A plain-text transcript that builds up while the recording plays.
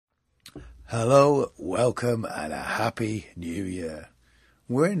Hello, welcome, and a happy new year.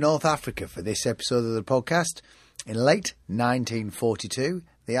 We're in North Africa for this episode of the podcast. In late 1942,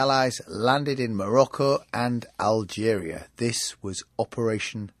 the Allies landed in Morocco and Algeria. This was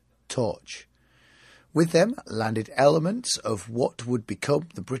Operation Torch. With them landed elements of what would become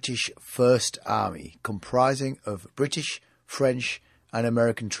the British First Army, comprising of British, French and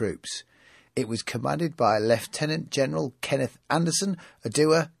American troops. It was commanded by Lieutenant-General Kenneth Anderson, a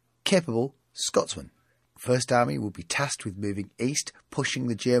dour, capable Scotsman. First Army would be tasked with moving east, pushing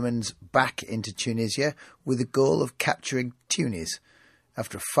the Germans back into Tunisia with the goal of capturing Tunis.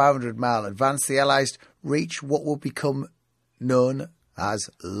 After a 500-mile advance, the Allies reached what would become known as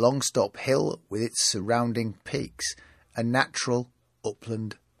Longstop Hill with its surrounding peaks, a natural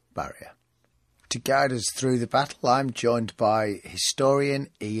upland barrier. To guide us through the battle, I'm joined by historian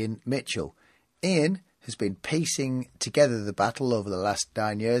Ian Mitchell. Ian has been piecing together the battle over the last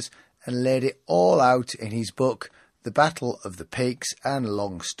 9 years and laid it all out in his book, The Battle of the Peaks and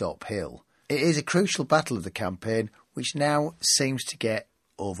Longstop Hill. It is a crucial battle of the campaign, which now seems to get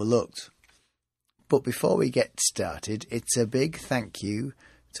overlooked. But before we get started, it's a big thank you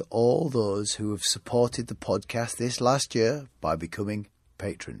to all those who have supported the podcast this last year by becoming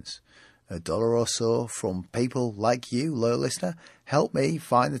patrons. $1 or so from people like you, loyal listener, help me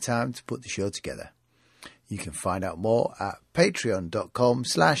find the time to put the show together. You can find out more at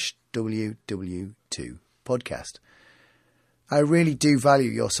patreon.com/WWII podcast. I really do value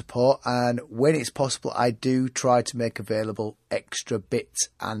your support, and when it's possible, I do try to make available extra bits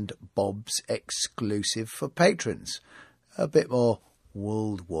and bobs exclusive for patrons. A bit more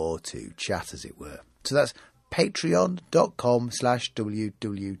World War II chat, as it were. So that's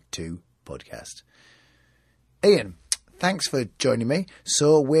patreon.com/WWII podcast. Ian, thanks for joining me.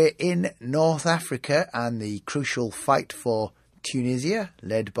 So we're in North Africa and the crucial fight for Tunisia,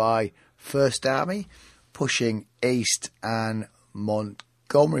 led by First Army, pushing east, and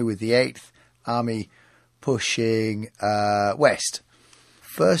Montgomery with the 8th Army pushing west.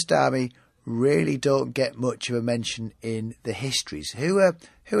 First Army really don't get much of a mention in the histories. Who are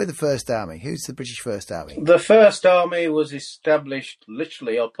the First Army? Who's the British First Army? The First Army was established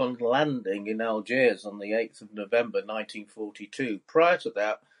literally upon landing in Algiers on the 8th of November 1942. Prior to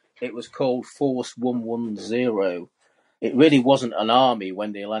that, it was called Force 110. It really wasn't an army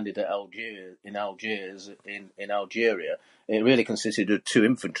when they landed at Algiers in Algeria. It really consisted of 2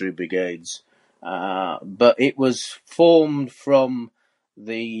 infantry brigades. But it was formed from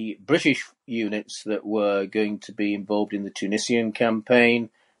the British units that were going to be involved in the Tunisian campaign,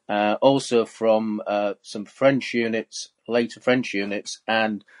 also from some French units, later French units,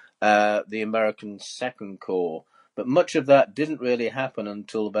 and the American Second Corps. But much of that didn't really happen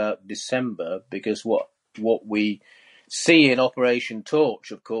until about December, because what we see in Operation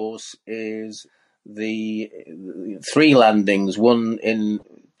Torch, of course, is the 3 landings, 2 in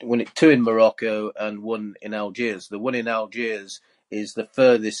Morocco and 1 in Algiers. The one in Algiers is the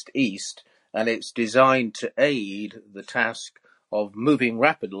furthest east, and it's designed to aid the task of moving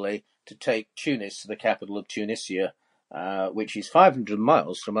rapidly to take Tunis, the capital of Tunisia, which is 500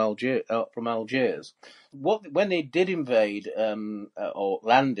 miles from Algiers. When they did invade or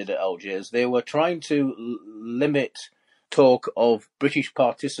landed at Algiers, they were trying to limit talk of British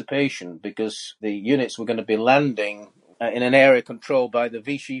participation, because the units were going to be landing in an area controlled by the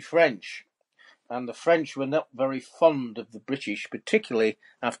Vichy French. And the French were not very fond of the British, particularly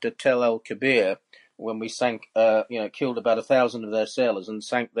after Tel el-Kebir, when we killed about 1,000 of their sailors and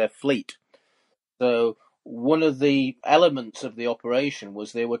sank their fleet. So one of the elements of the operation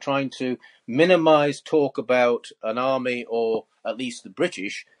was they were trying to minimize talk about an army, or at least the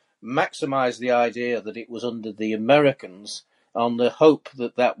British, maximize the idea that it was under the Americans, on the hope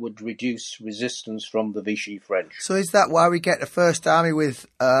that that would reduce resistance from the Vichy French. So is that why we get a First Army with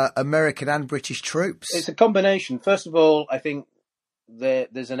American and British troops? It's a combination. First of all, I think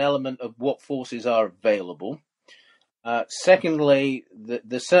there's an element of what forces are available. Secondly,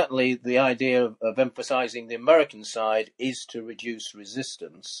 certainly the idea of emphasizing the American side is to reduce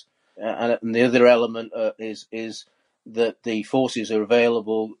resistance. And the other element is that the forces are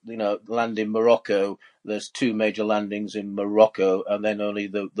available, land in Morocco. There's 2 major landings in Morocco, and then only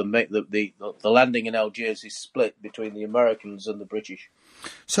the landing in Algiers is split between the Americans and the British.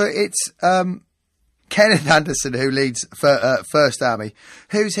 So it's Kenneth Anderson who leads First Army.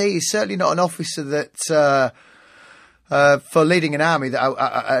 Who's he? He's certainly not an officer that for leading an army that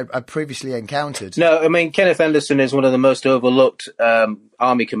I previously encountered. No, I mean, Kenneth Anderson is one of the most overlooked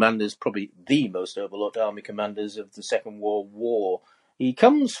army commanders, probably the most overlooked army commanders of the Second World War. He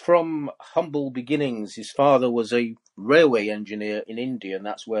comes from humble beginnings. His father was a railway engineer in India, and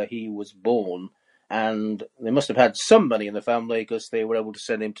that's where he was born. And they must have had some money in the family because they were able to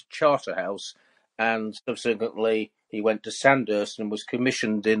send him to Charterhouse, and subsequently he went to Sandhurst and was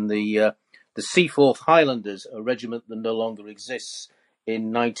commissioned in the Seaforth Highlanders, a regiment that no longer exists,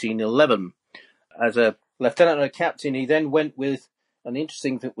 in 1911. As a lieutenant and a captain, he then went with an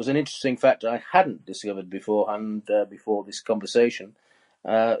interesting fact I hadn't discovered beforehand before this conversation.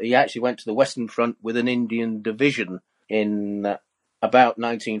 He actually went to the Western Front with an Indian division in about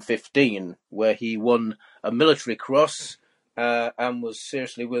 1915, where he won a military cross and was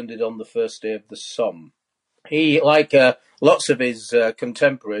seriously wounded on the first day of the Somme. He, like lots of his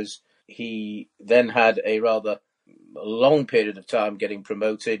contemporaries, he then had a rather long period of time getting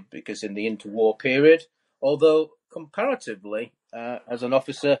promoted because in the interwar period, although comparatively as an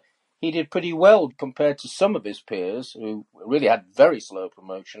officer, he did pretty well compared to some of his peers who really had very slow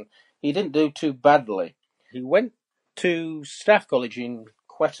promotion. He didn't do too badly. He went to Staff College in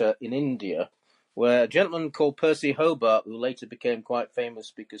Quetta in India, where a gentleman called Percy Hobart, who later became quite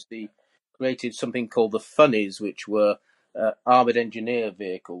famous because he created something called the Funnies, which were armoured engineer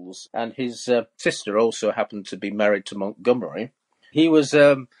vehicles, and his sister also happened to be married to Montgomery. He was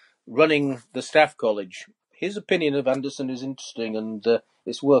running the Staff College. His opinion of Anderson is interesting, and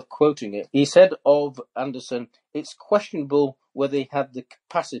it's worth quoting it. He said of Anderson, "It's questionable whether he had the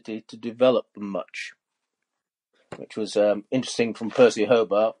capacity to develop much," which was interesting from Percy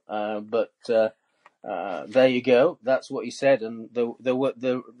Hobart, but there you go. That's what he said, and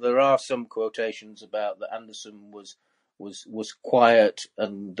there are some quotations about that Anderson was quiet,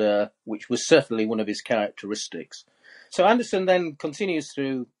 and which was certainly one of his characteristics. So Anderson then continues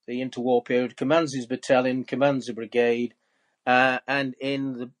through the interwar period, commands his battalion, commands a brigade, and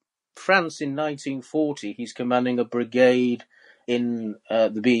in France in 1940, he's commanding a brigade in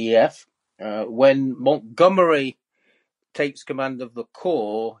the BEF. When Montgomery takes command of the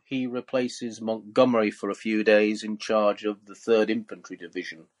corps, he replaces Montgomery for a few days in charge of the 3rd Infantry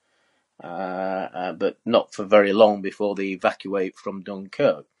Division, but not for very long before they evacuate from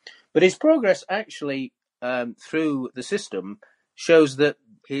Dunkirk. But his progress actually through the system shows that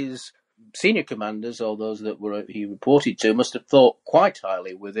his senior commanders, or those that he reported to, must have thought quite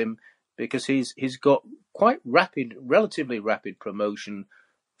highly with him, because he's got quite relatively rapid promotion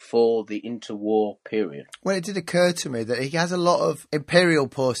for the interwar period. Well, it did occur to me that he has a lot of imperial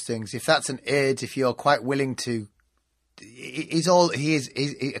postings. If that's an aide, if you're quite willing to, he's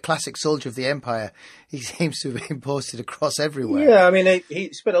a classic soldier of the empire. He seems to have been posted across everywhere. Yeah, I mean,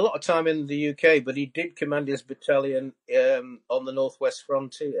 he spent a lot of time in the UK, but he did command his battalion on the northwest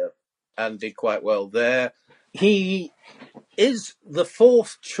frontier and did quite well there. He is the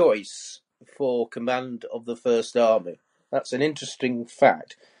 4th choice for command of the First Army. That's an interesting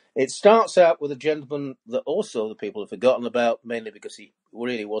fact. It starts out with a gentleman that also the people have forgotten about, mainly because he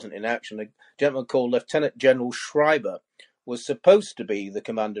really wasn't in action. A gentleman called Lieutenant-General Schreiber was supposed to be the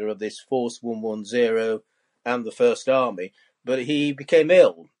commander of this Force 110 and the First Army, but he became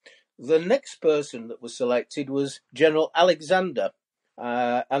ill. The next person that was selected was General Alexander,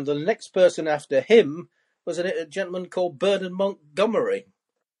 and the next person after him was a gentleman called Bernard Montgomery.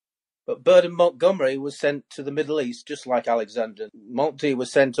 But Bernard Montgomery was sent to the Middle East, just like Alexander. Monty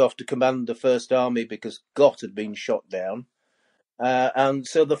was sent off to command the First Army because Gott had been shot down. And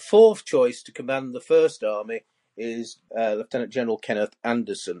so the 4th choice to command the First Army is Lieutenant General Kenneth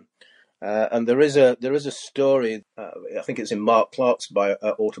Anderson. And there is a story, I think it's in Mark Clark's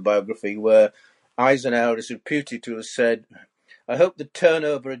autobiography, where Eisenhower is reputed to have said, "I hope the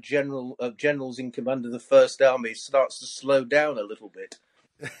turnover of generals in command of the First Army starts to slow down a little bit."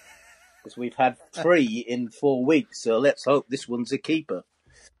 Because we've had 3 in 4 weeks, so let's hope this one's a keeper.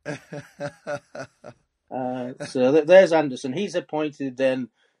 So there's Anderson. He's appointed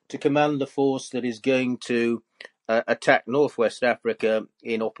then to command the force that is going to attack northwest Africa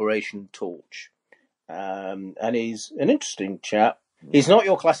in Operation Torch. And he's an interesting chap. He's not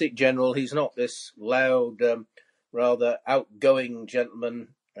your classic general. He's not this loud, rather outgoing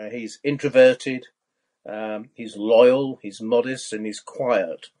gentleman. He's introverted. He's loyal. He's modest, and he's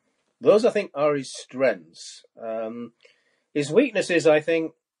quiet. Those, I think, are his strengths. His weaknesses, I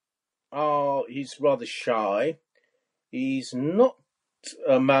think, are he's rather shy. He's not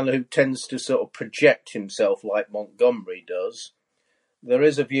a man who tends to sort of project himself like Montgomery does. There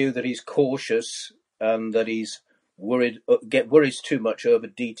is a view that he's cautious and that he's worries too much over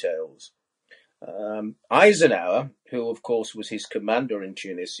details. Eisenhower, who of course was his commander in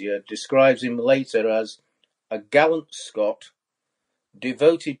Tunisia, describes him later as a gallant Scot,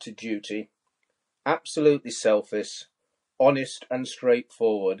 devoted to duty, absolutely selfish, honest and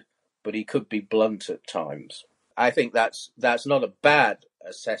straightforward, but he could be blunt at times. I think that's not a bad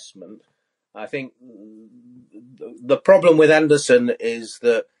assessment. I think the problem with Anderson is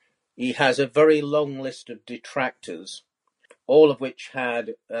that he has a very long list of detractors, all of which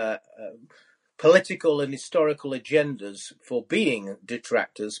had political and historical agendas for being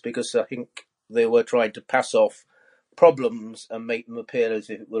detractors, because I think they were trying to pass off problems and make them appear as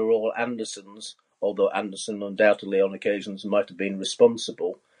if it were all Anderson's, although Anderson undoubtedly on occasions might have been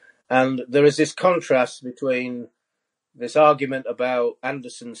responsible. And there is this contrast between this argument about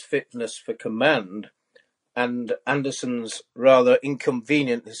Anderson's fitness for command and Anderson's rather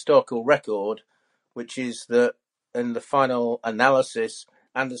inconvenient historical record, which is that in the final analysis,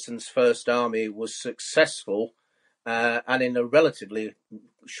 Anderson's First Army was successful and in a relatively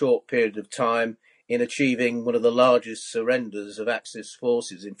short period of time in achieving one of the largest surrenders of Axis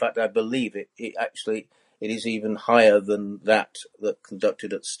forces. In fact, I believe it is even higher than that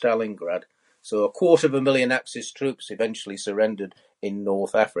conducted at Stalingrad. So 250,000 Axis troops eventually surrendered in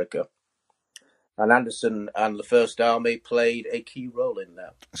North Africa. And Anderson and the First Army played a key role in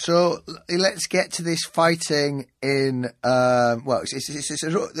that. So let's get to this fighting in.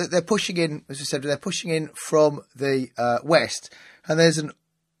 They're pushing in, as I said, they're pushing in from the west, and there's an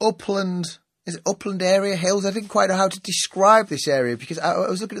upland. Is it upland area, hills? I didn't quite know how to describe this area because I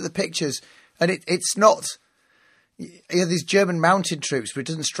was looking at the pictures, and it's not. These German mountain troops, but it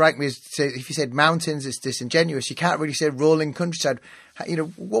doesn't strike me as, if you said mountains, it's disingenuous. You can't really say rolling countryside.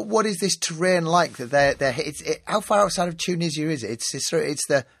 What is this terrain like that they're how far outside of Tunisia is it? It's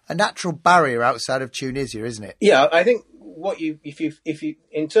a natural barrier outside of Tunisia, isn't it? Yeah, I think if you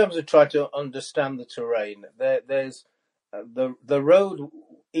in terms of trying to understand the terrain, there's the road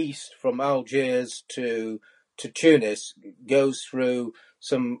east from Algiers to Tunis goes through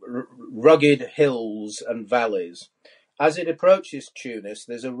some rugged hills and valleys. As it approaches Tunis,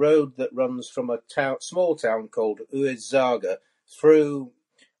 there's a road that runs from a small town called Ouizzagha through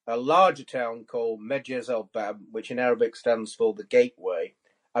a larger town called Medjez el-Bab, which in Arabic stands for the Gateway,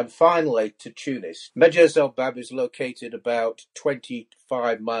 and finally to Tunis. Medjez el-Bab is located about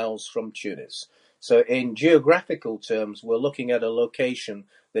 25 miles from Tunis. So in geographical terms, we're looking at a location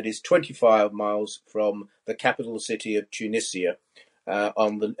that is 25 miles from the capital city of Tunisia,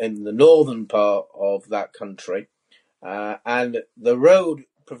 in the northern part of that country. And the road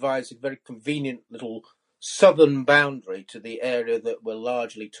provides a very convenient little southern boundary to the area that we're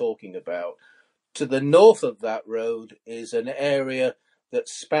largely talking about. To the north of that road is an area that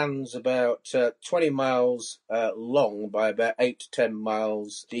spans about 20 miles long by about 8 to 10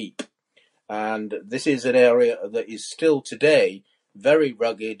 miles deep. And this is an area that is still today very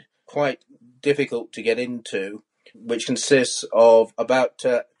rugged, quite difficult to get into, which consists of about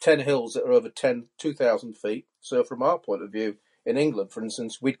 10 hills that are over 2,000 feet. So from our point of view, in England, for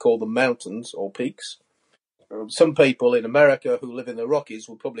instance, we'd call them mountains or peaks. Some people in America who live in the Rockies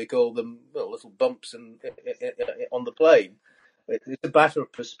would probably call them little bumps on the plain. It's a matter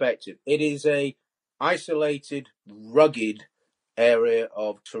of perspective. It is a isolated, rugged area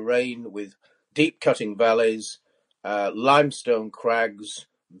of terrain with deep cutting valleys, limestone crags,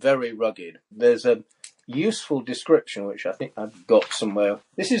 very rugged. There's a useful description, which I think I've got somewhere.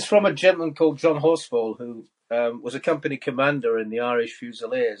 This is from a gentleman called John Horsfall, who was a company commander in the Irish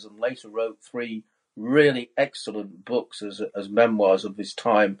Fusiliers and later wrote 3 really excellent books as memoirs of his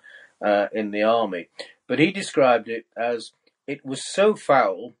time in the army. But he described it as, it was so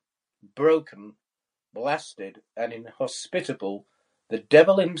foul, broken, blasted, and inhospitable, the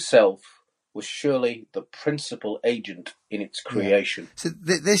devil himself was surely the principal agent in its creation. Yeah. So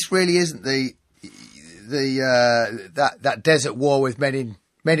this really isn't that desert war with men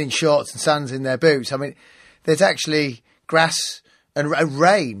in shorts and sand in their boots. I mean, there's actually grass and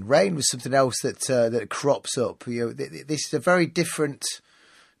rain. Rain was something else that crops up. This is a very different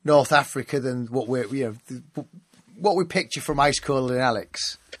North Africa than what we picture from Ice Cold and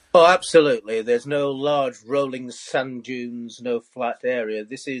Alex. Oh, absolutely. There's no large rolling sand dunes, no flat area.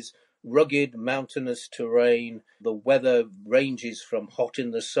 This is rugged, mountainous terrain. The weather ranges from hot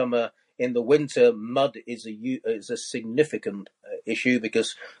in the summer. In the winter, mud is a significant issue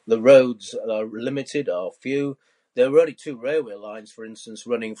because the roads are limited, are few. There are only 2 railway lines, for instance,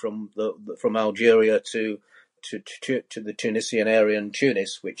 running from Algeria to the Tunisian area and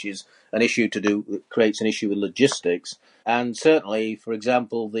Tunis, which is an issue creates an issue with logistics. And certainly, for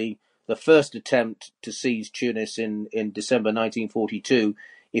example, the first attempt to seize Tunis in December 1942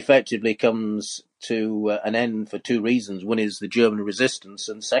 effectively comes to an end for 2 reasons. One is the German resistance,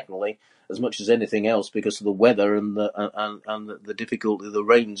 and secondly, as much as anything else, because of the weather and the difficulty the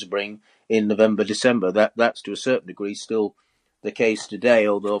rains bring in November, December. That's to a certain degree still the case today,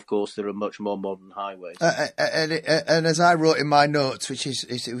 although, of course, there are much more modern highways. And as I wrote in my notes, which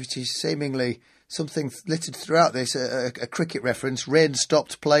is seemingly something littered throughout this, a cricket reference, rain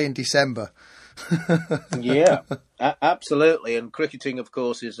stopped play in December. Yeah, absolutely. And cricketing, of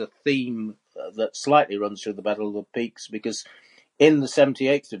course, is a theme that slightly runs through the Battle of the Peaks, because in the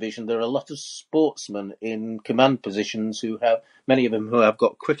 78th Division, there are a lot of sportsmen in command positions many of them who have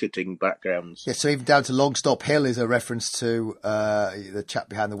got cricketing backgrounds. Yeah, so even down to Longstop Hill is a reference to the chap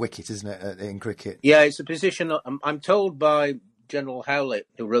behind the wicket, isn't it, in cricket? Yeah, it's a position, I'm told by General Howlett,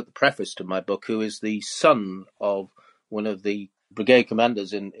 who wrote the preface to my book, who is the son of one of the brigade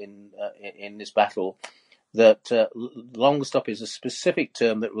commanders in this battle, that Longstop is a specific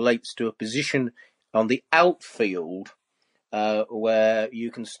term that relates to a position on the outfield where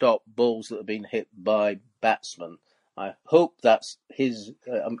you can stop balls that have been hit by batsmen. I hope that's his.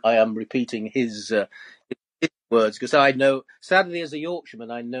 I am repeating his words, because I know, sadly, as a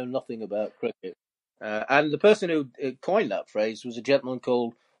Yorkshireman, I know nothing about cricket. And the person who coined that phrase was a gentleman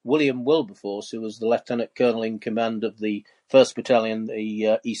called William Wilberforce, who was the Lieutenant Colonel in command of the 1st Battalion,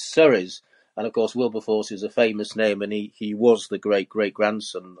 the East Surreys. And of course, Wilberforce is a famous name, and he was the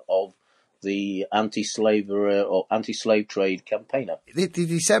great-great-grandson of the anti-slavery or anti-slave trade campaigner. The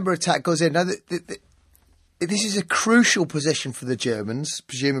December attack goes in. Now, this is a crucial position for the Germans,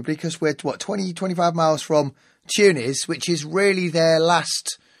 presumably, because we're, 20, 25 miles from Tunis, which is really their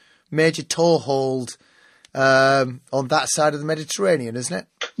last major toehold on that side of the Mediterranean, isn't it?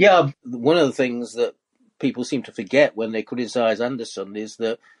 Yeah, one of the things that people seem to forget when they criticise Anderson is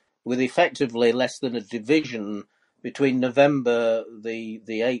that with effectively less than a division between November the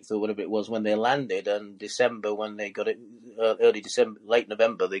 8th or whatever it was when they landed, and December when they got it, early December, late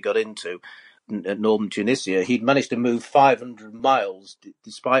November they got into northern Tunisia, he'd managed to move 500 miles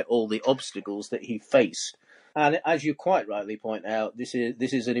despite all the obstacles that he faced. And as you quite rightly point out, this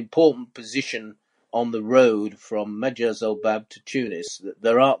is an important position on the road from Medjaz el-Bab to Tunis.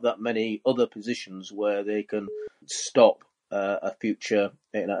 There aren't that many other positions where they can stop a future,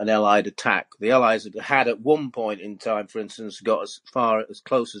 an Allied attack. The Allies had at one point in time, for instance, got as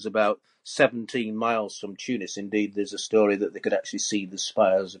close as about 17 miles from Tunis. Indeed, there's a story that they could actually see the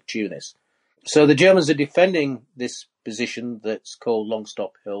spires of Tunis. So the Germans are defending this position that's called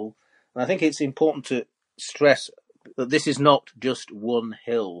Longstop Hill. And I think it's important to stress that this is not just one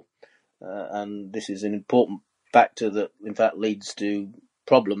hill. And this is an important factor that, in fact, leads to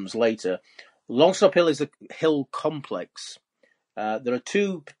problems later. Longstop Hill is a hill complex. There are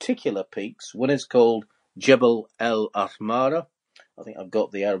two particular peaks. One is called Jebel El Ahmara. I think I've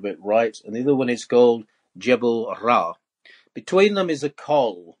got the Arabic right. And the other one is called Jebel Ra. Between them is a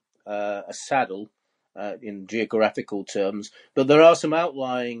col, a saddle in geographical terms. But there are some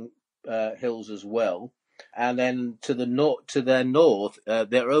outlying hills as well. And then to their north,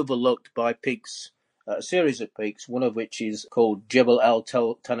 they're overlooked by peaks, a series of peaks, one of which is called Jebel Al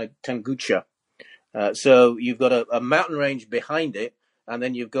Tangucha. So you've got a mountain range behind it, and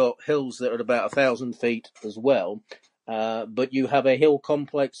then you've got hills that are about 1,000 feet as well. But you have a hill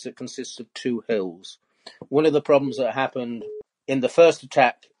complex that consists of two hills. One of the problems that happened in the first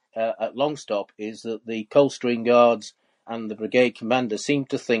attack at Longstop is that the Coldstream Guards and the brigade commander seemed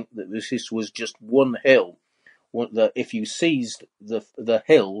to think that this was just one hill. That if you seized the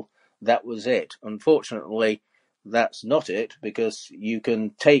hill, that was it. Unfortunately, that's not it, because you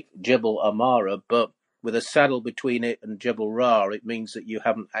can take Jebel Amara, but with a saddle between it and Jebel Ra, it means that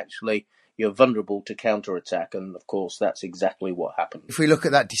you're vulnerable to counterattack, and of course that's exactly what happened. If we look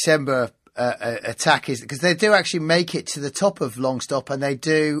at that December attack, is because they do actually make it to the top of Longstop, and they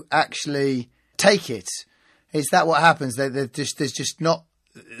do actually take it. Is that what happens? They don't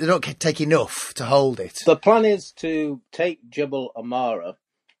take enough to hold it. The plan is to take Jebel Amara,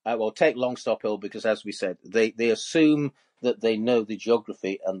 take Longstop Hill, because, as we said, they assume that they know the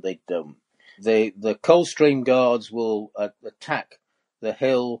geography, and they don't. The Coldstream Guards will attack the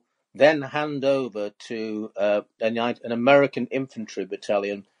hill, then hand over to an American infantry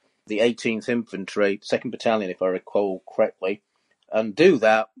battalion, the 18th Infantry, 2nd Battalion, if I recall correctly, and do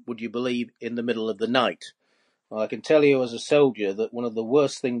that, would you believe, in the middle of the night. Well, I can tell you as a soldier that one of the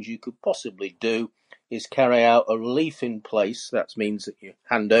worst things you could possibly do is carry out a relief in place. That means that you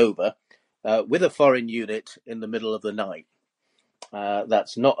hand over with a foreign unit in the middle of the night.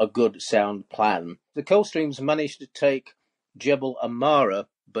 That's not a good, sound plan. The Coldstreams managed to take Jebel Amara,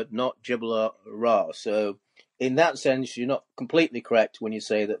 but not Jebel Ra. So in that sense, you're not completely correct when you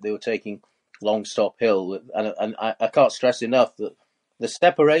say that they were taking Longstop Hill. And I can't stress enough that the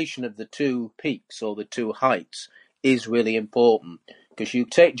separation of the two peaks, or the two heights, is really important, because you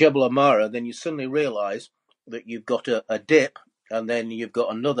take Jebel Amara, then you suddenly realise that you've got a dip and then you've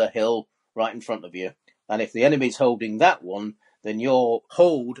got another hill right in front of you. And if the enemy's holding that one, then your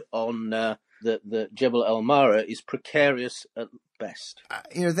hold on the Jebel El Mara is precarious at best.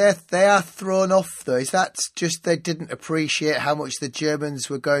 They are thrown off, though. Is that just they didn't appreciate how much the Germans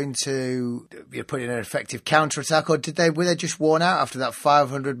were going to put in an effective counterattack, or were they just worn out after that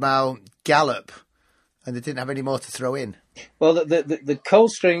 500-mile gallop, and they didn't have any more to throw in? Well, the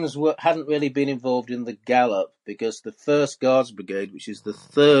Coldstreams hadn't really been involved in the gallop, because the 1st Guards Brigade, which is the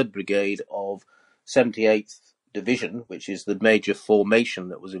 3rd Brigade of 78th Division, which is the major formation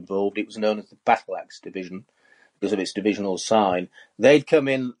that was involved, it was known as the Battle Axe Division because of its divisional sign. They'd come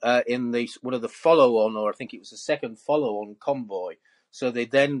in one of the follow-on, or I think it was the 2nd follow-on convoy. So they'd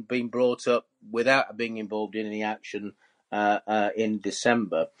then been brought up without being involved in any action in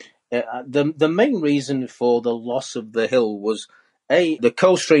December. The main reason for the loss of the hill was, the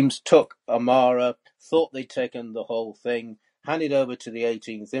Coldstreams took Amara, thought they'd taken the whole thing, handed over to the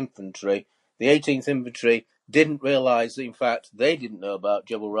 18th Infantry. The 18th Infantry didn't realise that, in fact, they didn't know about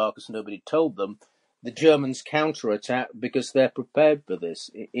Jebel Ra because nobody told them. The Germans counterattack because they're prepared for this.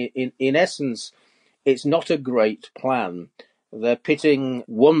 In essence, it's not a great plan. They're pitting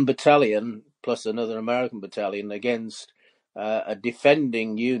one battalion plus another American battalion against a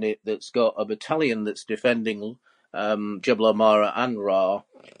defending unit that's got a battalion that's defending Jebel Amara and Ra,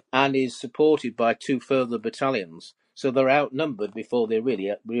 and is supported by 2 further battalions. So they're outnumbered before they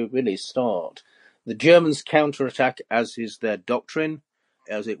really start. The Germans counterattack, as is their doctrine,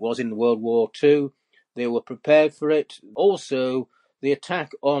 as it was in World War II. They were prepared for it. Also, the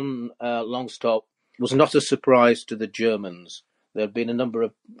attack on Longstop was not a surprise to the Germans. There had been a number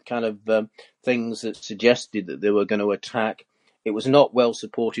of things that suggested that they were going to attack. It was not well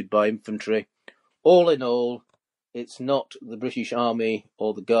supported by infantry. All in all, it's not the British Army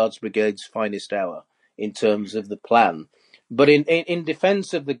or the Guards Brigade's finest hour in terms of the plan. But in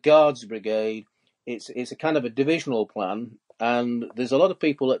defence of the Guards Brigade, it's a kind of a divisional plan, and there's a lot of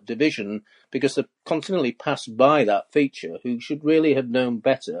people at division, because they've continually passed by that feature, who should really have known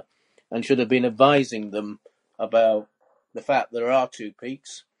better and should have been advising them about the fact there are 2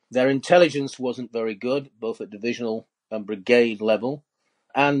 peaks. Their intelligence wasn't very good, both at divisional and brigade level.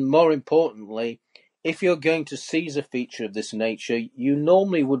 And more importantly, if you're going to seize a feature of this nature, you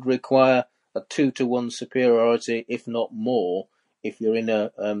normally would require a 2-to-1 superiority, if not more, if you're in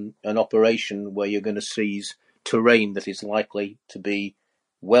an operation where you're going to seize terrain that is likely to be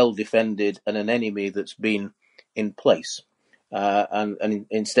well defended and an enemy that's been in place. And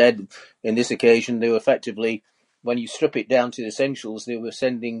instead, in this occasion, they were effectively, when you strip it down to the essentials, they were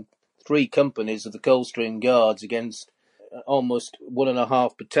sending 3 companies of the Coldstream Guards against almost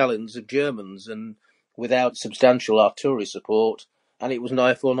 1.5 battalions of Germans, and without substantial artillery support. And it was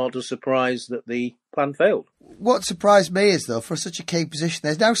therefore not a surprise that the plan failed. What surprised me is, though, for such a key position,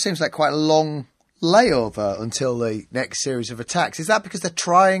 there now seems like quite a long layover until the next series of attacks. Is that because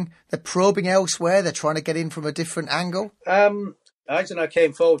they're probing elsewhere, they're trying to get in from a different angle? Eisenhower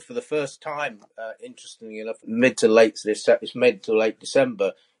came forward for the first time, interestingly enough, mid to late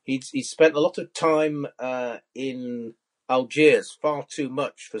December. He'd spent a lot of time in Algiers, far too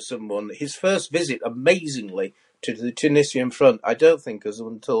much for someone. His first visit, amazingly, to the Tunisian front, I don't think was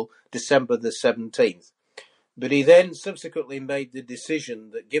until December the 17th. But he then subsequently made the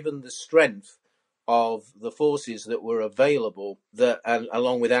decision that, given the strength of the forces that were available, and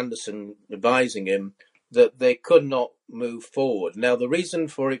along with Anderson advising him, that they could not move forward. Now, the reason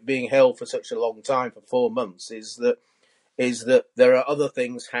for it being held for such a long time, for 4 months, is that there are other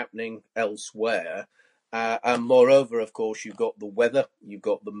things happening elsewhere. And moreover, of course, you've got the weather, you've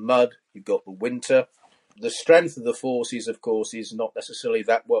got the mud, you've got the winter. The strength of the forces, of course, is not necessarily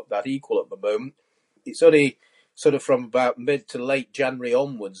that equal at the moment. It's only sort of from about mid to late January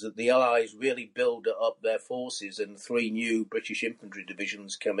onwards that the Allies really build up their forces, and 3 new British infantry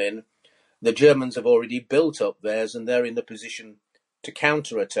divisions come in. The Germans have already built up theirs, and they're in the position to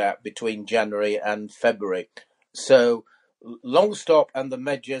counterattack between January and February. So Longstop and the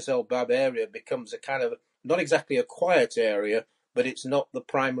Medjez El Bab area becomes a kind of, not exactly a quiet area, but it's not the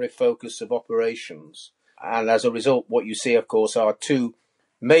primary focus of operations. And as a result, what you see, of course, are 2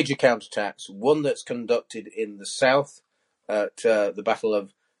 major counterattacks. One that's conducted in the south at the Battle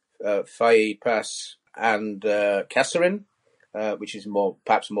of Faye Pass and Kasserine, which is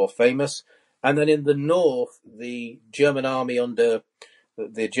perhaps more famous. And then in the north, the German army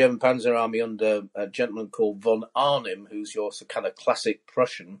the German Panzer Army under a gentleman called von Arnim, who's your kind of classic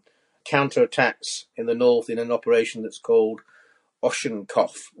Prussian, counterattacks in the north in an operation that's called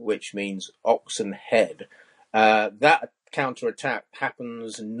Oschenkopf, which means oxen head. That counterattack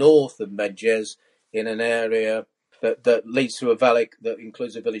happens north of Medjez in an area that leads to a valley that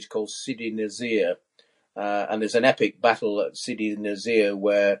includes a village called Sidi Nazir. And there's an epic battle at Sidi Nazir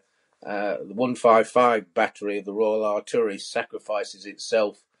where the 155 battery of the Royal Artillery sacrifices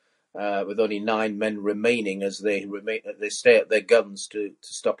itself with only 9 men remaining as they stay at their guns to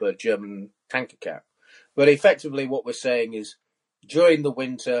stop a German tank attack. But effectively what we're saying is during the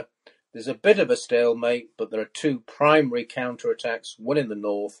winter there's a bit of a stalemate, but there are 2 primary counterattacks, one in the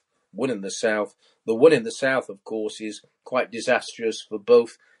north, one in the south. The one in the south, of course, is quite disastrous for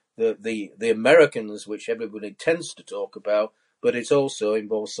both the Americans, which everybody tends to talk about, but it also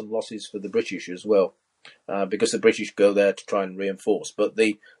involves some losses for the British as well, because the British go there to try and reinforce. But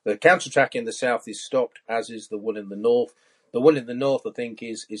the counterattack in the south is stopped, as is the one in the north. The one in the north, I think,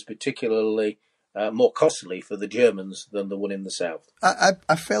 is particularly more costly for the Germans than the one in the south.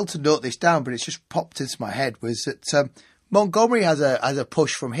 I failed to note this down, but it's just popped into my head, was that Montgomery has a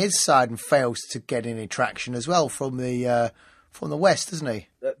push from his side and fails to get any traction as well from the west, doesn't he?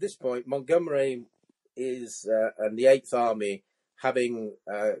 At this point, Montgomery is and the Eighth Army, having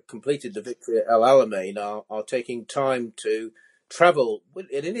completed the victory at El Alamein, are taking time to travel.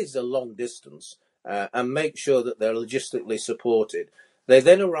 It is a long distance and make sure that they're logistically supported. They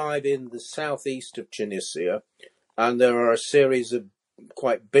then arrive in the southeast of Tunisia, and there are a series of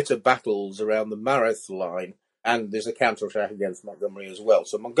quite bitter battles around the Mareth line, and there's a counterattack against Montgomery as well.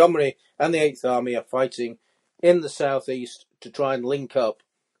 So Montgomery and the Eighth Army are fighting in the southeast to try and link up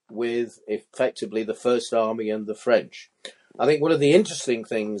with effectively the First Army and the French. I think one of the interesting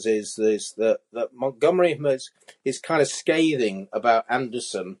things is that Montgomery is kind of scathing about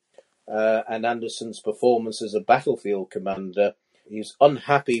Anderson and Anderson's performance as a battlefield commander. He was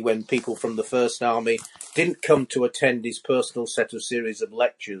unhappy when people from the First Army didn't come to attend his personal set of series of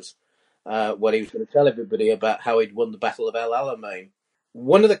lectures where he was going to tell everybody about how he'd won the Battle of El Alamein.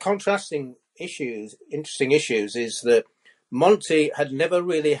 One of the interesting issues, is that Monty had never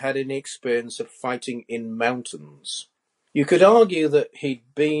really had any experience of fighting in mountains. You could argue that he'd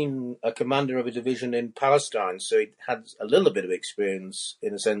been a commander of a division in Palestine, so he'd had a little bit of experience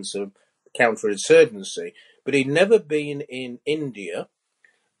in a sense of counterinsurgency, but he'd never been in India,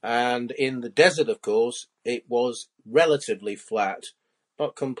 and in the desert, of course, it was relatively flat.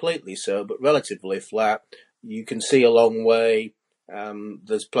 Not completely so, but relatively flat. You can see a long way.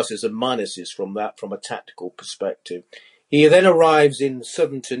 There's pluses and minuses from that, from a tactical perspective. He then arrives in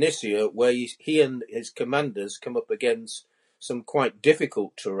southern Tunisia, where he and his commanders come up against some quite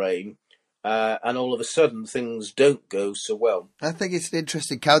difficult terrain, and all of a sudden things don't go so well. I think it's an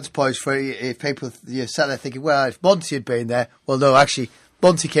interesting counterpoint for if people sat there thinking, well, if Monty had been there, well, no, actually,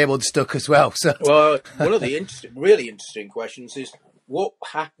 Monty came unstuck as well. So. Well, one of the really interesting questions is what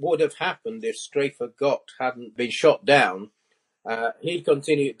would have happened if Strafer-Gott hadn't been shot down. He'd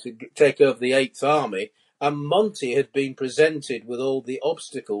continued to take over the Eighth Army, and Monty had been presented with all the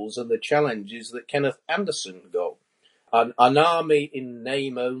obstacles and the challenges that Kenneth Anderson got. An army in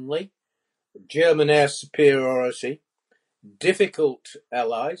name only, German air superiority, difficult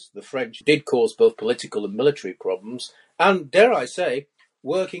allies. The French did cause both political and military problems, and, dare I say,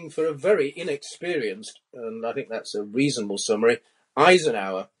 working for a very inexperienced, and I think that's a reasonable summary,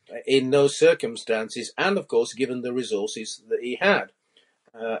 Eisenhower in those circumstances, and of course given the resources that he had.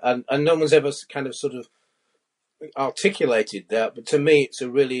 And no one's ever kind of sort of articulated that, but to me it's a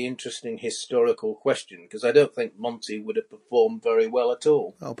really interesting historical question, because I don't think Monty would have performed very well at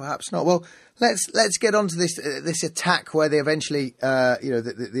all. Oh, perhaps not. Well, let's get on to this attack where they eventually,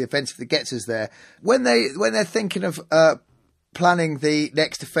 the offensive that gets us there. When they're thinking of planning the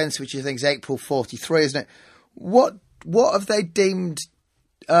next offence, which I think is April 43, isn't it? What have they deemed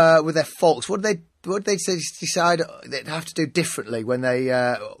with their faults? What did they decide they'd have to do differently when they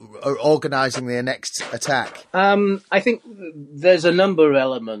are organising their next attack? I think there's a number of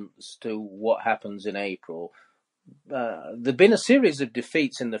elements to what happens in April. There've been a series of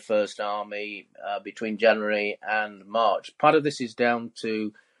defeats in the First Army between January and March. Part of this is down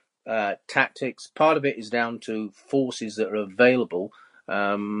to tactics. Part of it is down to forces that are available.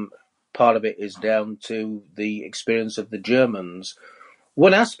 Part of it is down to the experience of the Germans.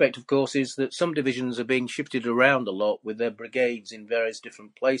 One aspect, of course, is that some divisions are being shifted around a lot with their brigades in various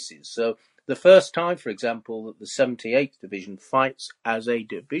different places. So the first time, for example, that the 78th Division fights as a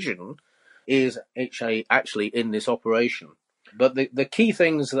division is actually in this operation. But the key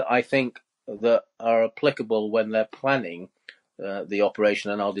things that I think that are applicable when they're planning the operation,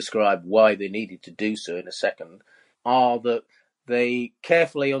 and I'll describe why they needed to do so in a second, are that they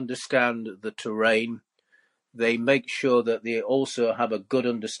carefully understand the terrain. They make sure that they also have a good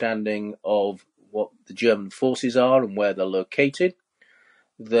understanding of what the German forces are and where they're located,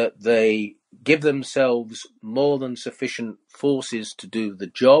 that they give themselves more than sufficient forces to do the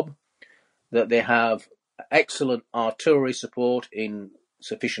job, that they have excellent artillery support in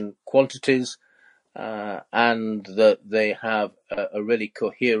sufficient quantities, and that they have a really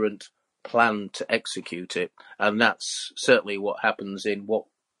coherent plan to execute it. And that's certainly what happens in what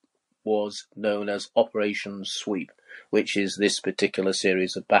was known as Operation Sweep, which is this particular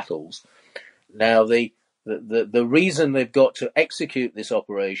series of battles. Now, the reason they've got to execute this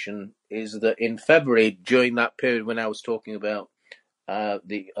operation is that in February, during that period when I was talking about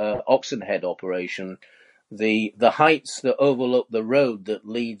the Oxenhead operation, the heights that overlook the road that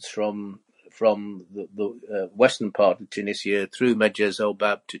leads from the western part of Tunisia through Medjez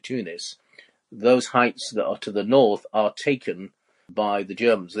el-Bab to Tunis, those heights that are to the north are taken by the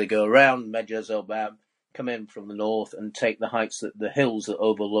Germans. They go around Medjez el-Bab, come in from the north, and take the heights, the hills that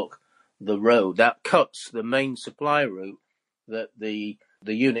overlook the road. That cuts the main supply route that the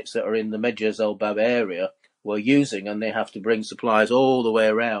units that are in the Medjez el-Bab area were using, and they have to bring supplies all the way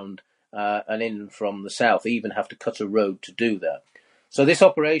around and in from the south. They even have to cut a road to do that. So this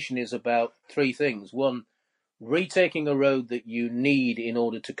operation is about three things. One, retaking a road that you need in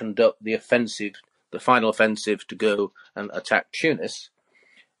order to conduct the offensive, the final offensive to go and attack Tunis,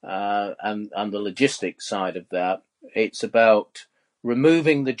 and the logistics side of that. It's about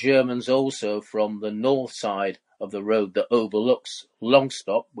removing the Germans also from the north side of the road that overlooks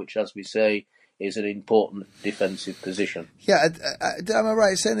Longstop, which, as we say, is an important defensive position. Yeah, am I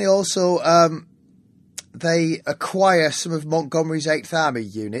right in saying they also they acquire some of Montgomery's 8th Army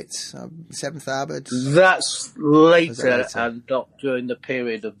units, 7th Armored? That's later and not during the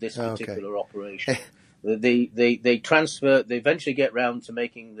period of this particular operation. They transfer. They eventually get round to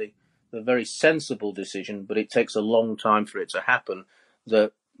making the very sensible decision, but it takes a long time for it to happen,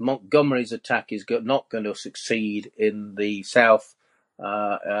 that Montgomery's attack is not going to succeed in the south,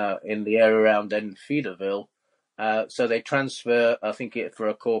 in the area around Enfidaville. So they transfer, I think, if I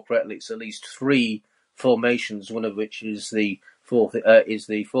recall correctly, it's at least 3 formations, one of which is the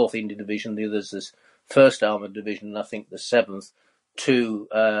 4th Indian Division, the other is the 1st Armoured Division, and I think the 7th, to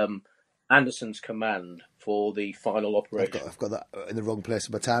Anderson's command for the final operation. I've got that in the wrong place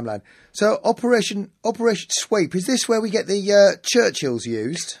in my timeline. So Operation Sweep, is this where we get the Churchills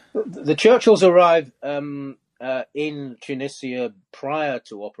used? The Churchills arrive in Tunisia prior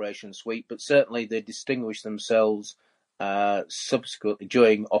to Operation Sweep, but certainly they distinguish themselves subsequently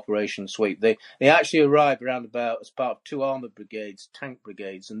during Operation Sweep. They actually arrived around about as part of 2 armoured brigades, tank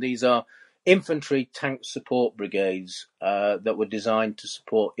brigades, and these are infantry tank support brigades that were designed to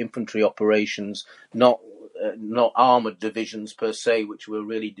support infantry operations, not armoured divisions per se, which were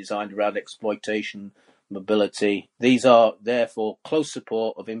really designed around exploitation, mobility. These are therefore close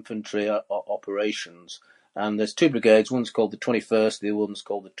support of infantry operations. And there's 2 brigades, one's called the 21st, the other one's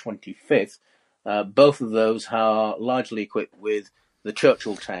called the 25th. Both of those are largely equipped with the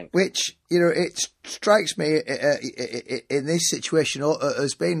Churchill tank. Which, it strikes me in this situation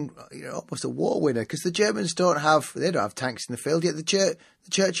as being, almost a war winner, because the Germans don't have tanks in the field, yet the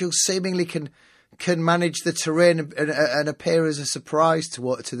Churchills seemingly can manage the terrain and appear as a surprise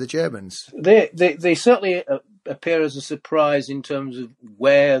to the Germans. They certainly appear as a surprise in terms of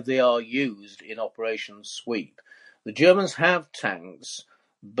where they are used in Operation Sweep. The Germans have tanks,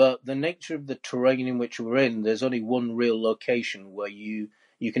 but the nature of the terrain in which we're in, there's only one real location where you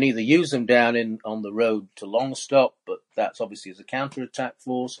can either use them down on the road to Longstop, but that's obviously as a counter-attack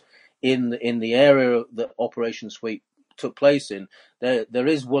force. In the area that Operation Sweep took place in, there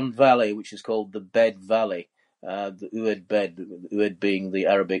is one valley which is called the Bed Valley, the Oued Bed, Oued being the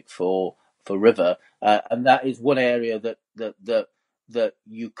Arabic for river, and that is one area that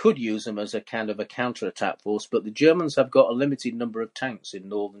you could use them as a kind of a counter-attack force, but the Germans have got a limited number of tanks in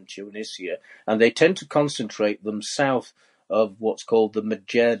northern Tunisia, and they tend to concentrate them south of what's called the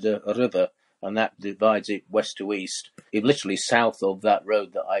Medjed River, and that divides it west to east. Literally south of that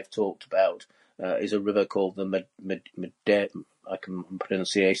road that I've talked about is a river called the Medjed.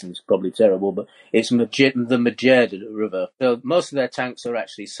 Pronunciation is probably terrible, but it's the Medjed River. So most of their tanks are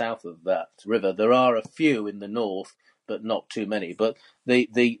actually south of that river. There are a few in the north, but not too many. But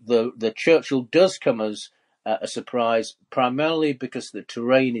the Churchill does come as a surprise, primarily because the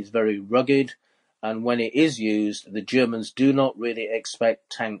terrain is very rugged, and when it is used, the Germans do not really expect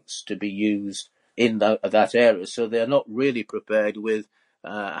tanks to be used in that area, so they're not really prepared with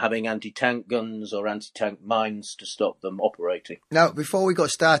having anti-tank guns or anti-tank mines to stop them operating. Now, before we got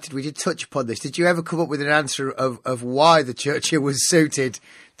started, we did touch upon this. Did you ever come up with an answer of why the Churchill was suited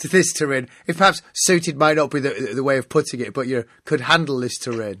to this terrain? If perhaps suited might not be the way of putting it, but you could handle this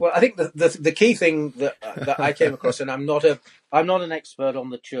terrain. Well, I think the key thing that I came across, and I'm not an expert on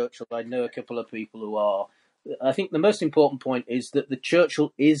the Churchill. I know a couple of people who are. I think the most important point is that the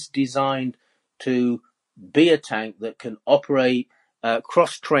Churchill is designed to be a tank that can operate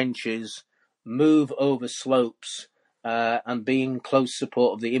cross trenches, move over slopes, and be in close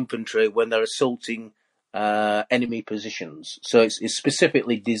support of the infantry when they're assaulting enemy positions. So it's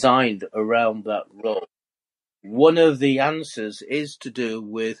specifically designed around that role. One of the answers is to do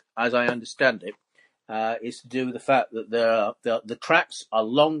with, as I understand it, is to do with the fact that the tracks are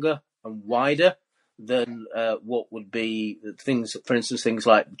longer and wider than what would be things, for instance, things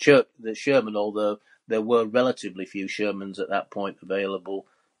like the Sherman, although there were relatively few Shermans at that point available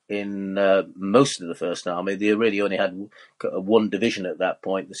in most of the First Army. They really only had one division at that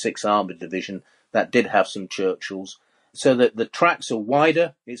point, the 6th Armoured Division, that did have some Churchills. So that the tracks are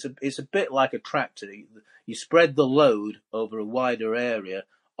wider. It's a bit like a tractor. You spread the load over a wider area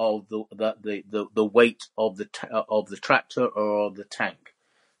of the weight of the tractor or the tank.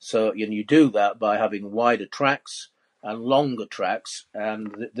 So you do that by having wider tracks and longer tracks,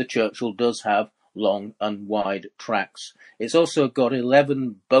 and the Churchill does have long and wide tracks. It's also got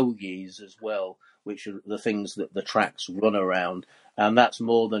 11 bogies as well, which are the things that the tracks run around, and that's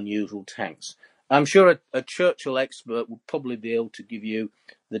more than usual tanks. I'm sure a Churchill expert would probably be able to give you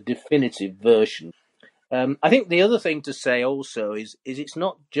the definitive version. I think the other thing to say also is it's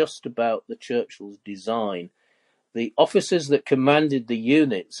not just about the Churchill's design. The officers that commanded the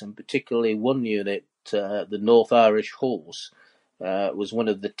units, and particularly one unit, the North Irish Horse, was one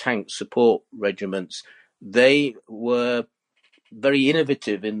of the tank support regiments. They were very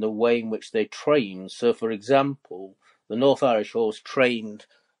innovative in the way in which they trained. So, for example, the North Irish Horse trained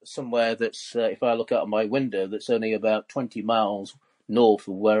somewhere that's, if I look out of my window, that's only about 20 miles north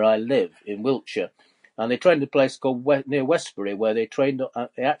of where I live in Wiltshire. And they trained at a place called near Westbury, where they trained,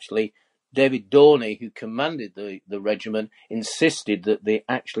 actually, David Dorney, who commanded the regiment, insisted that the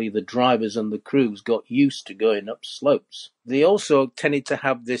drivers and the crews got used to going up slopes. They also tended to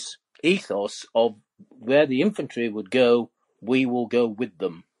have this ethos of where the infantry would go, we will go with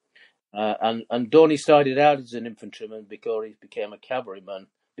them. And Dorney started out as an infantryman before he became a cavalryman,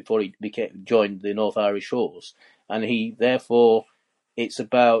 before he joined the North Irish Horse. And it's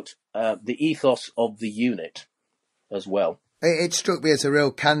about the ethos of the unit as well. It struck me as a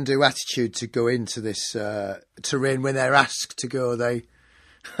real can-do attitude to go into this terrain. When they're asked to go, they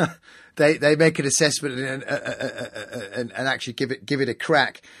make an assessment and actually give it a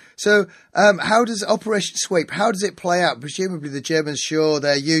crack. So, how does Operation Sweep? How does it play out? Presumably, the Germans show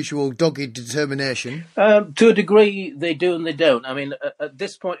their usual dogged determination. To a degree, they do and they don't. I mean, at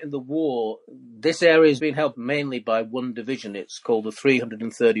this point in the war, this area has been held mainly by one division. It's called the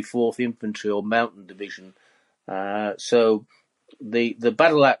 334th Infantry or Mountain Division. So the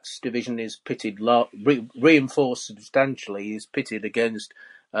Battle Axe Division is pitted, reinforced substantially, is pitted against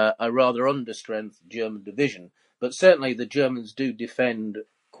a rather understrength German division. But certainly the Germans do defend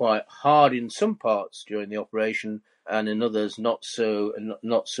quite hard in some parts during the operation, and in others not so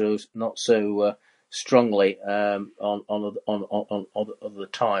strongly on other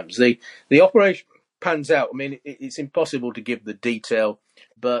times. The operation pans out. I mean, it's impossible to give the detail,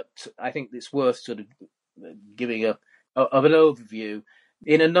 but I think it's worth sort of giving of an overview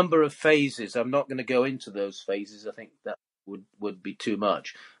in a number of phases. I'm not going to go into those phases. I think that would be too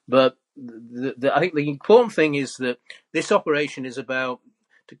much. But I think the important thing is that this operation is about,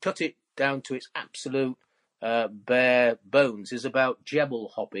 to cut it down to its absolute bare bones, is about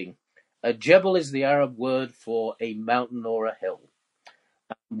jebel hopping. A jebel is the Arab word for a mountain or a hill.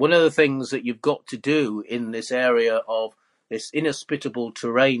 One of the things that you've got to do in this area of this inhospitable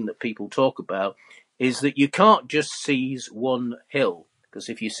terrain that people talk about is that you can't just seize one hill, because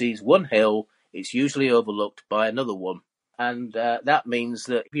if you seize one hill, it's usually overlooked by another one. And that means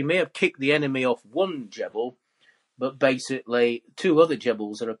that you may have kicked the enemy off one jebel, but basically two other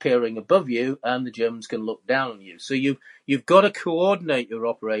jebels are appearing above you and the Germans can look down on you. So you've got to coordinate your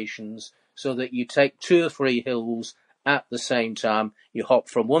operations so that you take 2 or 3 hills at the same time. You hop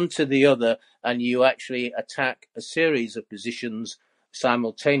from one to the other and you actually attack a series of positions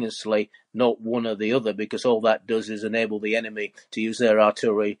simultaneously, not one or the other, because all that does is enable the enemy to use their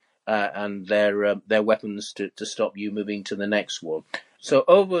artillery and their weapons to stop you moving to the next one. So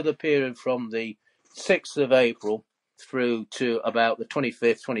over the period from the 6th of April through to about the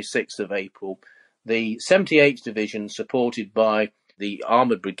 25th, 26th of April, the 78th Division, supported by the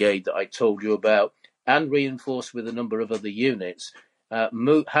armoured brigade that I told you about, and reinforced with a number of other units,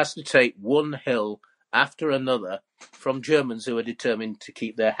 has to take one hill after another from Germans who are determined to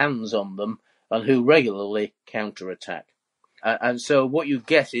keep their hands on them and who regularly counterattack. And so what you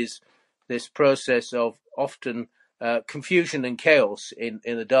get is this process of often confusion and chaos in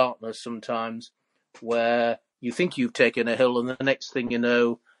the darkness sometimes, where you think you've taken a hill and the next thing you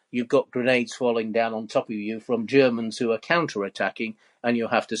know, you've got grenades falling down on top of you from Germans who are counterattacking, and you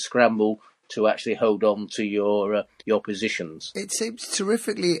have to scramble to actually hold on to your positions. It seems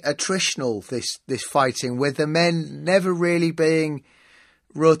terrifically attritional, this fighting, with the men never really being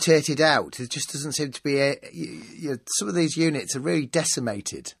rotated out. It just doesn't seem to be some of these units are really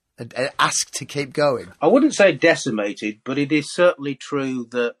decimated and asked to keep going. I wouldn't say decimated, but it is certainly true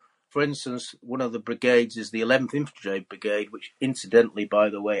that, for instance, one of the brigades is the 11th Infantry Brigade, which incidentally, by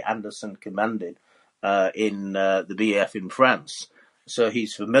the way, Anderson commanded in the BAF in France. So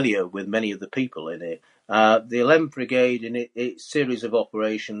he's familiar with many of the people in it. The 11th Brigade, in its series of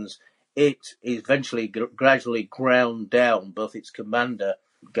operations, it eventually gradually ground down. Both its commander,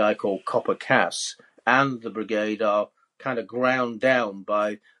 a guy called Copper Cass, and the brigade are kind of ground down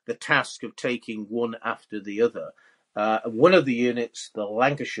by the task of taking one after the other. One of the units, the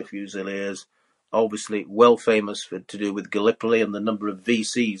Lancashire Fusiliers, obviously well famous to do with Gallipoli and the number of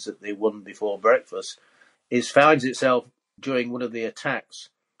VCs that they won before breakfast, finds itself during one of the attacks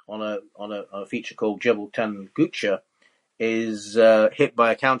on a feature called Jebel Tangucha, is hit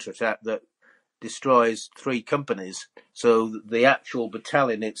by a counterattack that destroys 3 companies. So the actual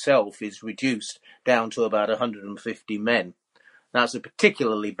battalion itself is reduced down to about 150 men. That's a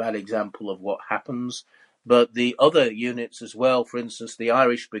particularly bad example of what happens. But the other units as well, for instance, the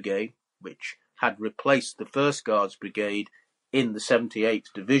Irish Brigade, which had replaced the 1st Guards Brigade in the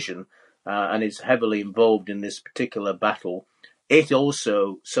 78th Division and is heavily involved in this particular battle, it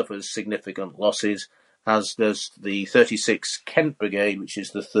also suffers significant losses, as does the 36th Kent Brigade, which is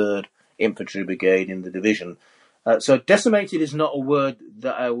the 3rd Infantry Brigade in the division. So decimated is not a word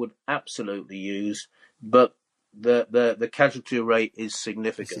that I would absolutely use, but the casualty rate is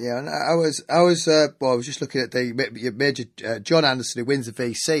significant. Yeah, and I was just looking at the Major John Anderson, who wins the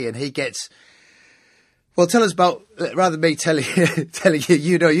VC, and he gets. Well, tell us about, rather than me telling you,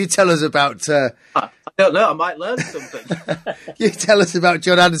 you tell us about. I don't know, I might learn something. You tell us about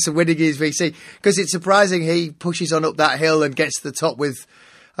John Anderson winning his VC, because it's surprising he pushes on up that hill and gets to the top with,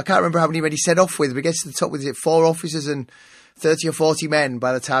 I can't remember how many men he set off with, but he gets to the top with 4 officers and 30 or 40 men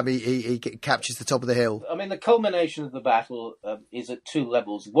by the time he captures the top of the hill. I mean, the culmination of the battle is at 2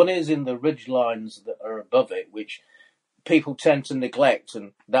 levels. One is in the ridge lines that are above it, which people tend to neglect,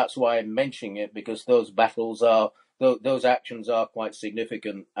 and that's why I'm mentioning it, because those actions are quite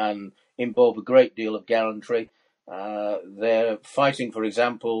significant and involve a great deal of gallantry. They're fighting, for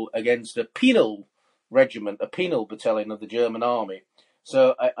example, against a penal regiment, a penal battalion of the German army.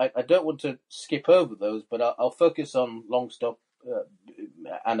 So I don't want to skip over those, but I'll focus on Longstop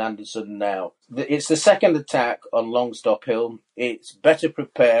and Anderson now. It's the second attack on Longstop Hill. It's better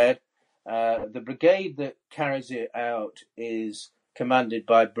prepared. The brigade that carries it out is commanded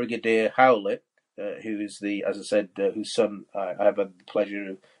by Brigadier Howlett, who is as I said, whose son I have had the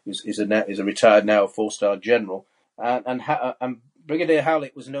pleasure of, is a retired now 4-star general, and Brigadier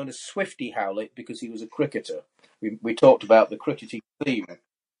Howlett was known as Swifty Howlett because he was a cricketer. We talked about the cricketing theme,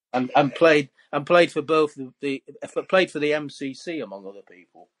 and played for both played for the MCC among other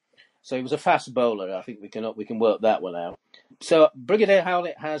people. So he was a fast bowler. I think we can work that one out. So Brigadier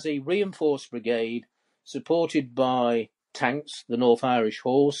Howlett has a reinforced brigade supported by tanks, the North Irish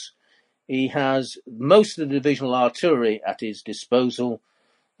Horse. He has most of the divisional artillery at his disposal.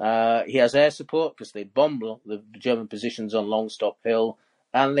 He has air support because they bombed the German positions on Longstop Hill,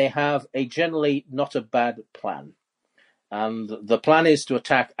 and they have a generally not a bad plan. And the plan is to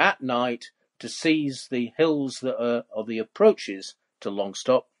attack at night to seize the hills that are the approaches to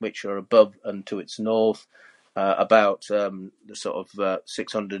Longstop, which are above and to its north, about the sort of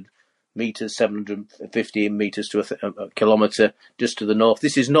 600 metres, 750 metres to a kilometre just to the north.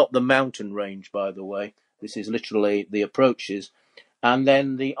 This is not the mountain range, by the way. This is literally the approaches. And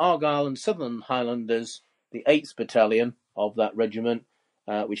then the Argyll and Southern Highlanders, the 8th Battalion of that regiment,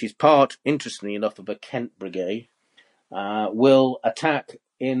 which is part, interestingly enough, of a Kent brigade, will attack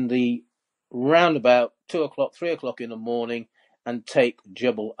in the round about 2 o'clock, 3 o'clock in the morning and take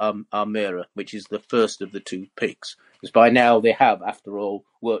Jebel Amira, which is the first of the 2 peaks. Because by now they have, after all,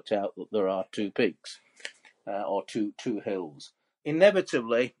 worked out that there are 2 peaks, or two hills.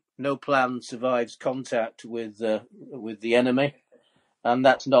 Inevitably, no plan survives contact with the enemy, and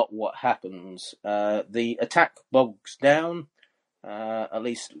that's not what happens. The attack bogs down. at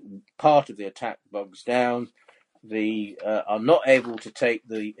least part of the attack bogs down. They are not able to take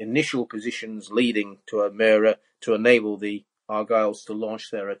the initial positions leading to Almere to enable the Argylls to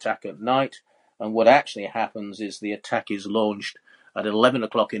launch their attack at night. And what actually happens is the attack is launched at 11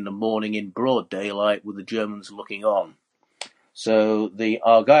 o'clock in the morning in broad daylight with the Germans looking on. So the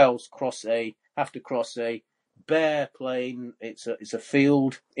Argylls have to cross a bare plain. It's a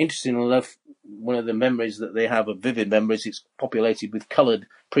field. Interestingly enough, one of the memories that they have, of vivid memories, it's populated with coloured,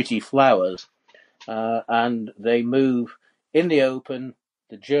 pretty flowers. And they move in the open.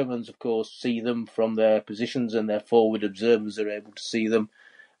 The Germans, of course, see them from their positions, and their forward observers are able to see them.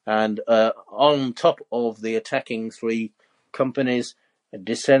 And on top of the attacking three companies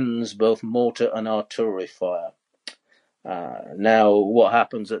descends both mortar and artillery fire. Now, what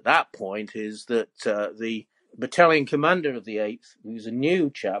happens at that point is that the battalion commander of the 8th, who's a new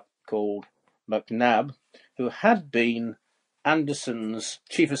chap called McNabb, who had been Anderson's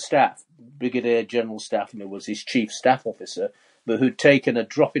chief of staff, Brigadier General Staff, and was his chief staff officer, but who'd taken a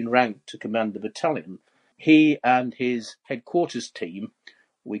drop in rank to command the battalion. He and his headquarters team,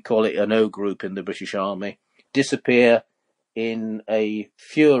 we call it an O group in the British Army, disappear in a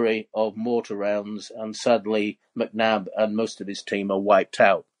fury of mortar rounds, and sadly McNabb and most of his team are wiped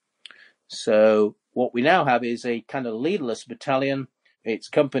out. So what we now have is a kind of leaderless battalion. Its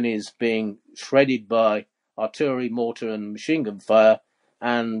companies being shredded by artillery, mortar and machine gun fire,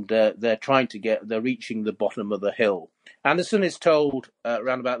 and they're reaching the bottom of the hill. Anderson is told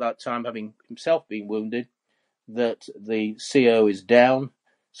around about that time, having himself been wounded, that the CO is down.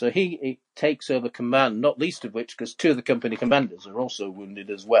 So he takes over command, not least of which because two of the company commanders are also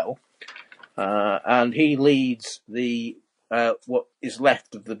wounded as well. And he leads the what is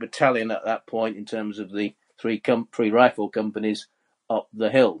left of the battalion at that point in terms of the three rifle companies up the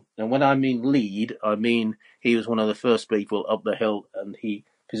hill. And when I mean lead, I mean he was one of the first people up the hill, and he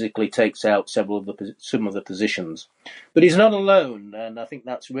physically takes out some of the positions. But he's not alone, and I think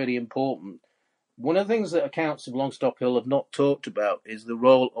that's really important. One of the things that accounts of Longstop Hill have not talked about is the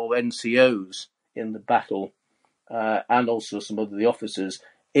role of NCOs in the battle, and also some of the officers.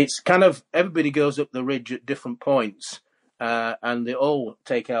 It's kind of everybody goes up the ridge at different points, and they all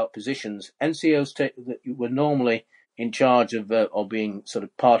take out positions. NCOs were normally in charge of or being sort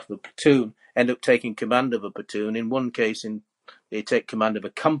of part of a platoon, end up taking command of a platoon. In one case, they take command of a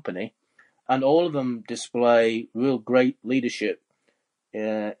company, and all of them display real great leadership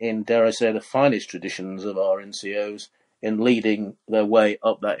in, dare I say, the finest traditions of our NCOs in leading their way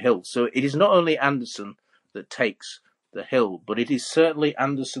up that hill. So it is not only Anderson that takes the hill, but it is certainly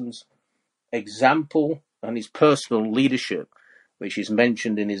Anderson's example and his personal leadership, which is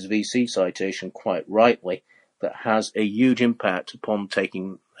mentioned in his VC citation quite rightly, that has a huge impact upon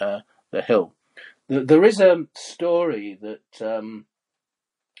taking the hill. There is a story that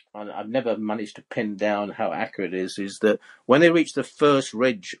I've never managed to pin down how accurate it is that when they reach the first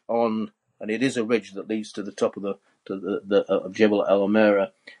ridge and it is a ridge that leads to the top of of Jebel El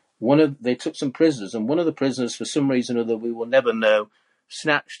Amira, they took some prisoners, and one of the prisoners, for some reason or other we will never know,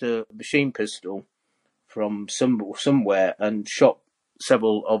 snatched a machine pistol from somewhere and shot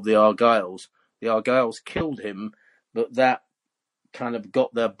several of the Argylls. The Argylls killed him, but that kind of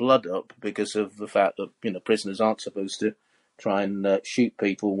got their blood up because of the fact that prisoners aren't supposed to try and shoot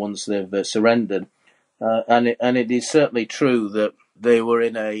people once they've surrendered. And it is certainly true that they were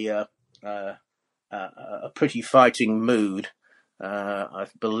in a pretty fighting mood. I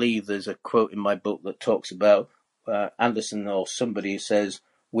believe there's a quote in my book that talks about Anderson, or somebody says,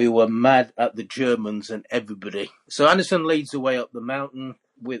 "We were mad at the Germans and everybody." So Anderson leads the way up the mountain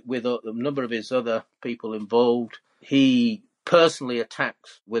with a number of his other people involved. He personally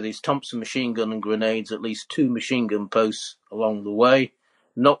attacks with his Thompson machine gun and grenades at least 2 machine gun posts along the way,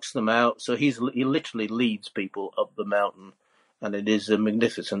 knocks them out. So he literally leads people up the mountain, and it is a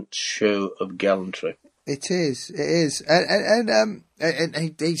magnificent show of gallantry. It is, and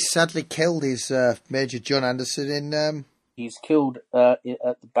he sadly killed his Major John Anderson in. He's killed at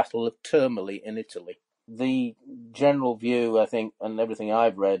the Battle of Termoli in Italy. The general view, I think, and everything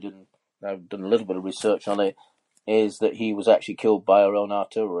I've read, and I've done a little bit of research on it, is that he was actually killed by our own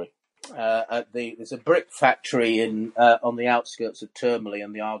artillery. There's a brick factory on the outskirts of Termoli,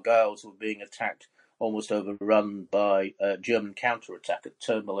 and the Argylls were being attacked, almost overrun by a German counterattack at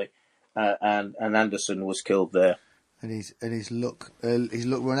Termoli, and Anderson was killed there. And his luck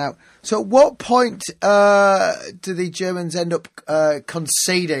run out. So at what point do the Germans end up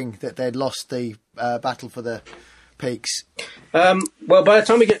conceding that they'd lost the battle for the peaks? Well, by the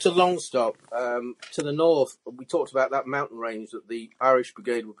time we get to Longstop, to the north, we talked about that mountain range that the Irish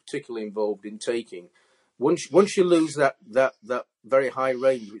Brigade were particularly involved in taking. once you lose that very high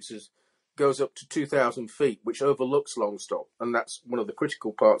range, which goes up to 2,000 feet, which overlooks Longstop, and that's one of the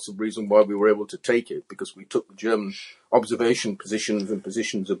critical parts of the reason why we were able to take it, because we took the German observation positions and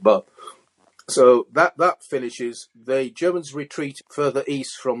positions above. So that finishes. The Germans retreat further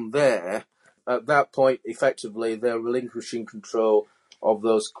east from there. At that point, effectively, they're relinquishing control of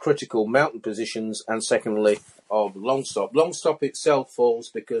those critical mountain positions, and secondly, of Longstop. Longstop itself falls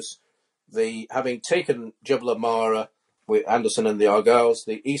because having taken Jebel Amara with Anderson and the Argylls,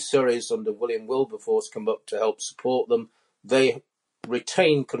 the East Surreys under William Wilberforce come up to help support them. They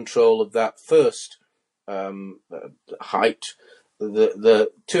retain control of that first height.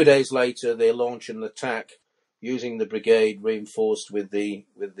 The 2 days later, they launch an attack using the brigade reinforced with the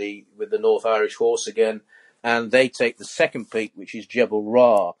North Irish Horse again, and they take the second peak, which is Jebel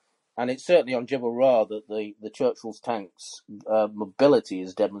Ra. And it's certainly on Jebel Ra that the Churchill's tanks' mobility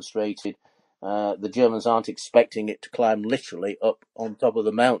is demonstrated. The Germans aren't expecting it to climb literally up on top of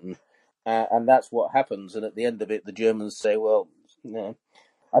the mountain, and that's what happens. And at the end of it, the Germans say, well, no,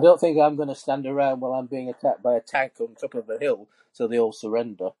 I don't think I'm going to stand around while I'm being attacked by a tank on top of a hill, so they all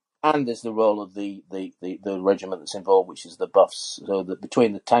surrender. And there's the role of the regiment that's involved, which is the Buffs. So that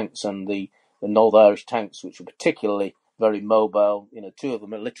between the tanks and the North Irish tanks, which are particularly very mobile, two of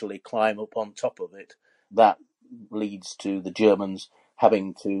them literally climb up on top of it. That leads to the Germans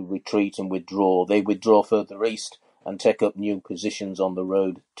having to retreat and withdraw. They withdraw further east and take up new positions on the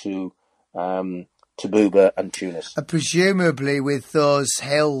road to Tabooba and Tunis. And presumably with those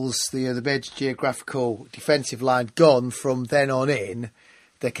hills, the major geographical defensive line gone from then on in,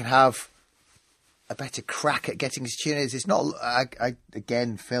 they can have a better crack at getting to Tunis. It's not, I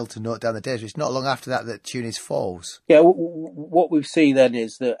again failed to note down the days, it's not long after that Tunis falls. Yeah, what we see then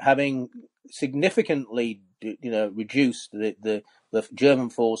is that having significantly reduced the German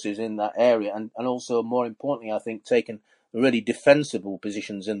forces in that area, and also more importantly, I think, taken really defensible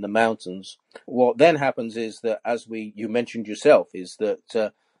positions in the mountains. What then happens is that, as you mentioned yourself, is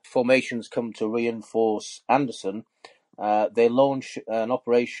that formations come to reinforce Anderson. They launch an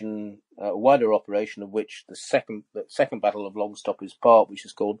operation, a wider operation of which the second Battle of Longstop is part, which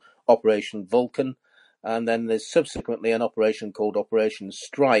is called Operation Vulcan. And then there's subsequently an operation called Operation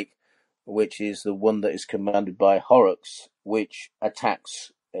Strike, which is the one that is commanded by Horrocks, which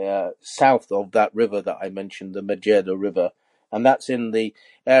attacks south of that river that I mentioned, the Medjeda River. And that's in the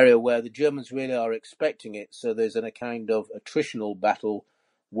area where the Germans really are expecting it. So there's a kind of attritional battle,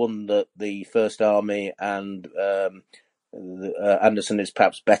 one that the First Army and Anderson is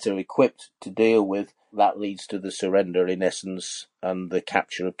perhaps better equipped to deal with. That leads to the surrender, in essence, and the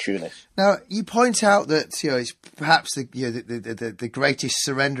capture of Tunis. Now, you point out that it's perhaps the greatest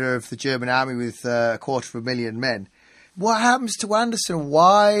surrender of the German army with 250,000 men. What happens to Anderson?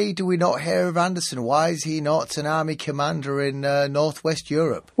 Why do we not hear of Anderson? Why is he not an army commander in northwest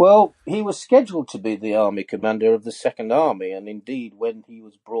Europe? Well, he was scheduled to be the army commander of the Second Army, and indeed, when he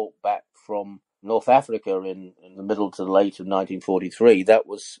was brought back from North Africa in the middle to the late of 1943, that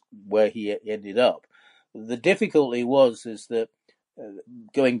was where he ended up. The difficulty is that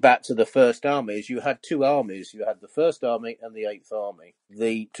going back to the First Armies, you had two armies. You had the First Army and the Eighth Army.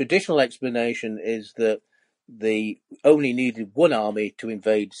 The traditional explanation is that they only needed one army to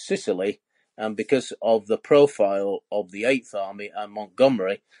invade Sicily, and because of the profile of the Eighth Army and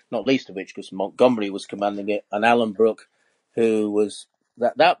Montgomery, not least of which because Montgomery was commanding it, and Alan Brooke, who was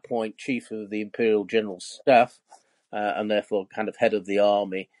at that point chief of the Imperial General Staff and therefore kind of head of the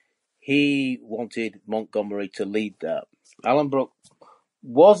army, he wanted Montgomery to lead that. Alan Brooke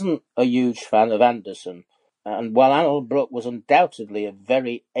wasn't a huge fan of Anderson, and while Alan Brooke was undoubtedly a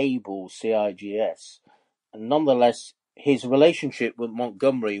very able CIGS, nonetheless, his relationship with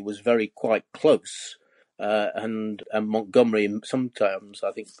Montgomery was quite close, and Montgomery sometimes,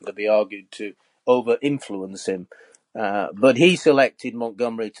 I think, could be argued to over-influence him. But he selected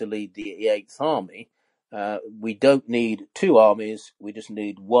Montgomery to lead the Eighth Army. We don't need two armies, we just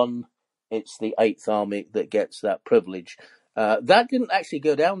need one. It's the Eighth Army that gets that privilege. That didn't actually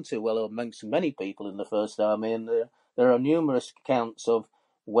go down too well amongst many people in the First Army, and there are numerous accounts of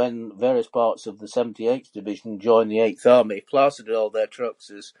when various parts of the 78th Division joined the 8th Army, plastered all their trucks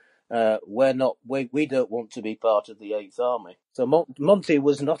as, we don't want to be part of the 8th Army. So Monty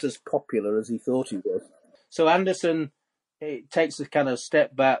was not as popular as he thought he was. So Anderson takes a kind of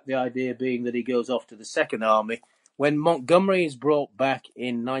step back, the idea being that he goes off to the Second Army. When Montgomery is brought back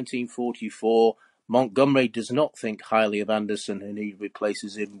in 1944, Montgomery does not think highly of Anderson, and he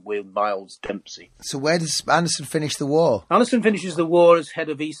replaces him with Miles Dempsey. So where does Anderson finish the war? Anderson finishes the war as head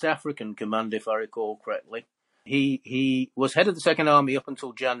of East African Command, if I recall correctly. He was head of the Second Army up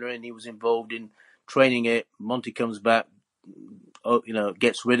until January, and he was involved in training it. Monty comes back,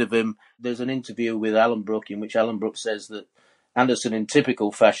 gets rid of him. There's an interview with Alan Brooke in which Alan Brooke says that Anderson, in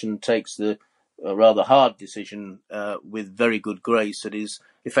typical fashion, takes the rather hard decision with very good grace and is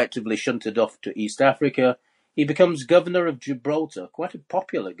effectively shunted off to East Africa. He becomes governor of Gibraltar, quite a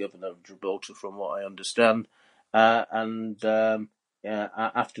popular governor of Gibraltar from what I understand, after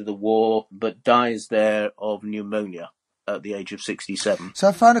the war, but dies there of pneumonia at the age of 67. So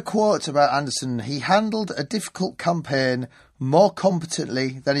I found a quote about Anderson. He handled a difficult campaign more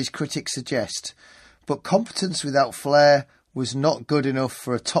competently than his critics suggest, but competence without flair was not good enough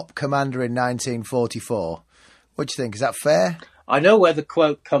for a top commander in 1944. What do you think? Is that fair? I know where the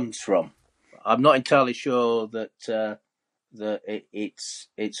quote comes from. I'm not entirely sure that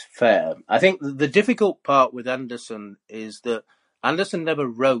it's fair. I think the difficult part with Anderson is that Anderson never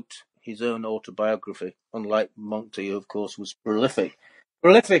wrote his own autobiography, unlike Monty, who of course was prolific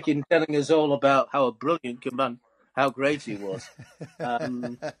in telling us all about how a brilliant command, how great he was.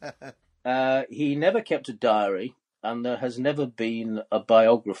 He never kept a diary, and there has never been a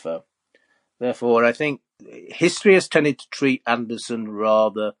biographer. Therefore, I think history has tended to treat Anderson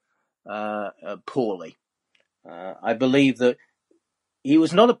rather poorly. I believe that he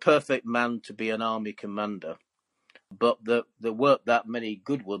was not a perfect man to be an army commander, but there weren't that many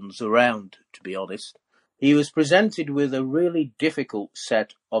good ones around, to be honest. He was presented with a really difficult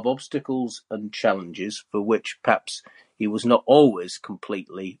set of obstacles and challenges for which perhaps he was not always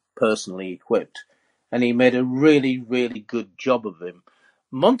completely personally equipped, and he made a really, really good job of him.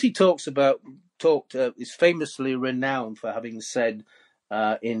 Monty is famously renowned for having said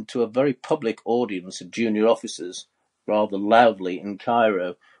into a very public audience of junior officers rather loudly in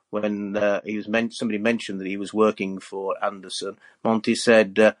Cairo when somebody mentioned that he was working for Anderson. Monty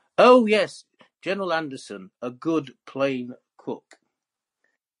said, "Oh yes, General Anderson, a good plain cook,"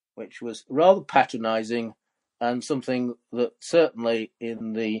 which was rather patronising and something that certainly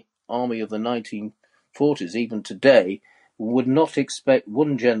in the army of the 1940s, even today, would not expect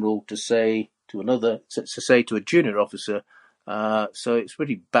one general to say to another, to say to a junior officer. So it's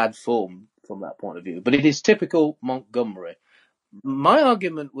really bad form from that point of view. But it is typical Montgomery. My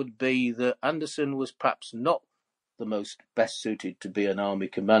argument would be that Anderson was perhaps not the most best suited to be an army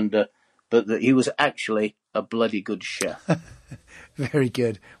commander, but that he was actually a bloody good chef. Very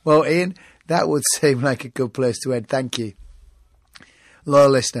good. Well, Ian, that would seem like a good place to end. Thank you.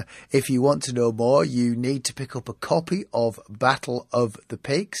 Loyal listener, if you want to know more, you need to pick up a copy of Battle of the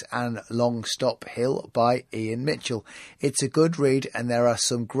Peaks and Long Stop Hill by Ian Mitchell. It's a good read and there are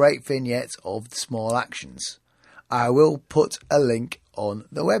some great vignettes of the small actions. I will put a link on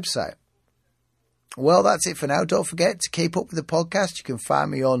the website. Well, that's it for now. Don't forget to keep up with the podcast. You can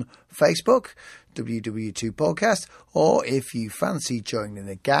find me on Facebook, WWII Podcast, or if you fancy joining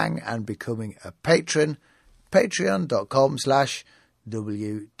the gang and becoming a patron,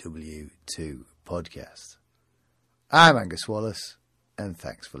 patreon.com/WWII Podcast. I'm Angus Wallace, and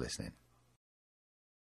thanks for listening.